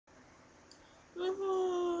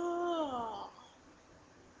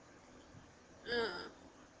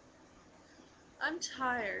I'm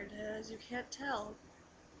tired, as you can't tell.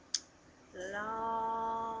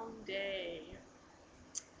 Long day.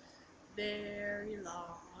 Very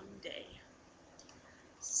long day.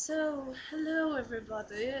 So, hello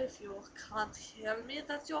everybody. If you can't hear me,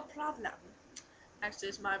 that's your problem. Actually,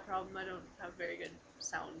 it's my problem. I don't have very good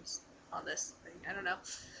sounds on this thing. I don't know.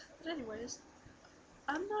 But anyways,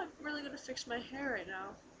 I'm not really gonna fix my hair right now.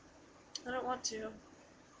 I don't want to.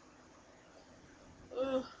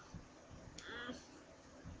 Ugh.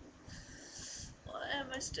 Why am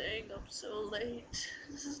I staying up so late?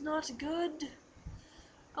 This is not good.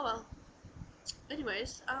 Oh well.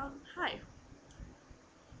 Anyways, hi.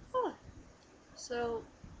 Oh. So,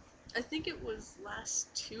 I think it was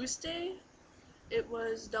last Tuesday. It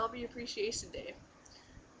was Dobby Appreciation Day.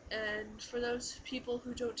 And for those people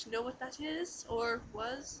who don't know what that is, or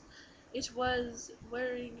was, it was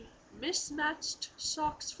wearing mismatched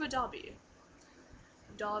socks for Dobby.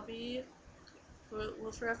 Dobby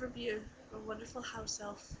will forever be a wonderful house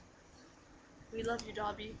elf. We love you,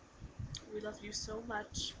 Dobby. We love you so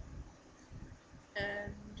much.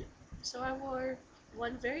 And so I wore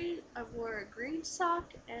a green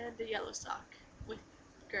sock and a yellow sock with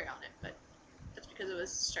gray on it, but that's because it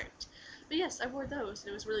was striped. But yes, I wore those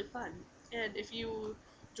and it was really fun. And if you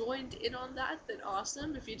joined in on that, then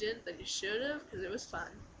awesome. If you didn't, then you should have, because it was fun.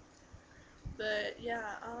 But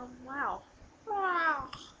yeah, wow. Wow.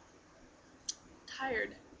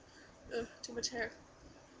 Tired. Ugh, too much hair.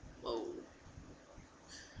 Whoa.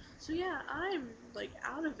 So yeah, I'm like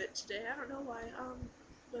out of it today. I don't know why.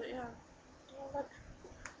 But yeah. Oh, look.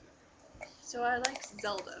 So I like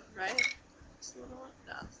Zelda, right? Is the one I want?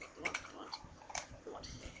 No, that's not the one I want. I want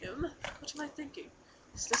him. What am I thinking?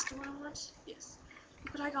 Is this the one I want? Yes.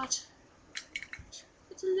 Look what I got.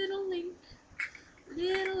 It's a little Link.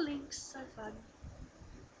 Little Links are fun.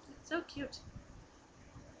 It's so cute.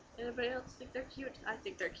 Anybody else think they're cute? I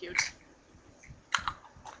think they're cute.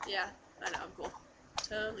 Yeah, I know, I'm cool.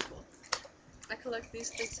 Totally cool. I collect these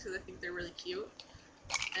things because I think they're really cute.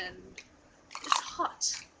 And it's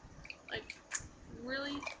hot. Like,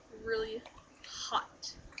 really, really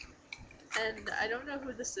hot. And I don't know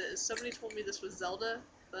who this is. Somebody told me this was Zelda,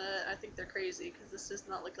 but I think they're crazy because this does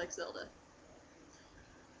not look like Zelda.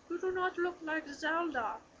 You do not look like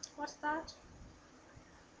Zelda. What's that?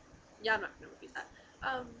 Yeah, I'm not gonna repeat that.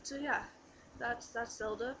 So yeah, that's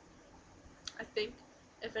Zelda. I think.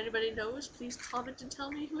 If anybody knows, please comment and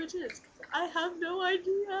tell me who it is. I have no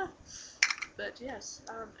idea. But yes,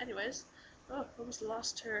 anyways. Oh, almost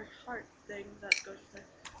lost her heart thing that goes with her.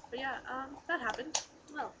 But yeah, that happened.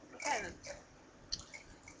 Well, okay then.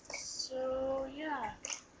 So yeah,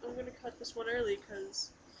 I'm gonna cut this one early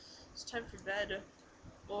because it's time for bed.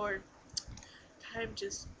 Or time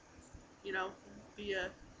just, be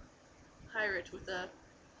a pirate with a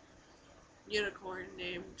unicorn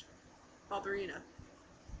named Barbarina.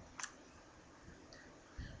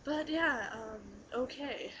 But yeah,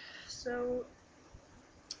 okay. So,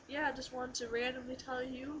 yeah, I just want to randomly tell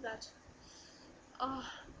you that, uh,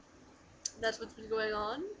 that's what's been going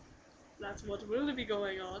on. That's what will be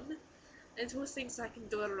going on. And who thinks I can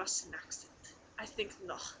do a Russian accent? I think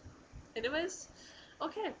not. Anyways,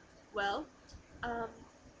 okay, well, um,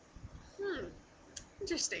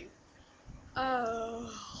 interesting.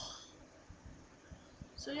 Oh.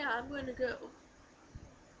 So yeah, I'm going to go.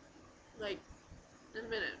 Like, in a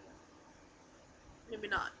minute. Maybe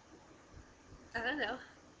not. I don't know.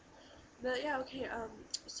 But yeah, okay,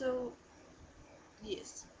 so,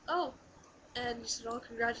 yes. Oh, and you should all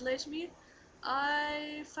congratulate me.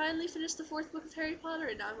 I finally finished the 4th book of Harry Potter,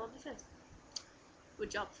 and now I'm on the 5th.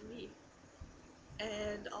 Good job for me.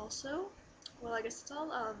 And also, well, I guess that's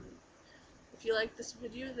all. If you like this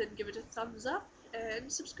video, then give it a thumbs up and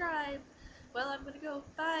subscribe. Well, I'm gonna go.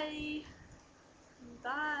 Bye.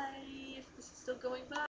 Bye. If this is still going, bye.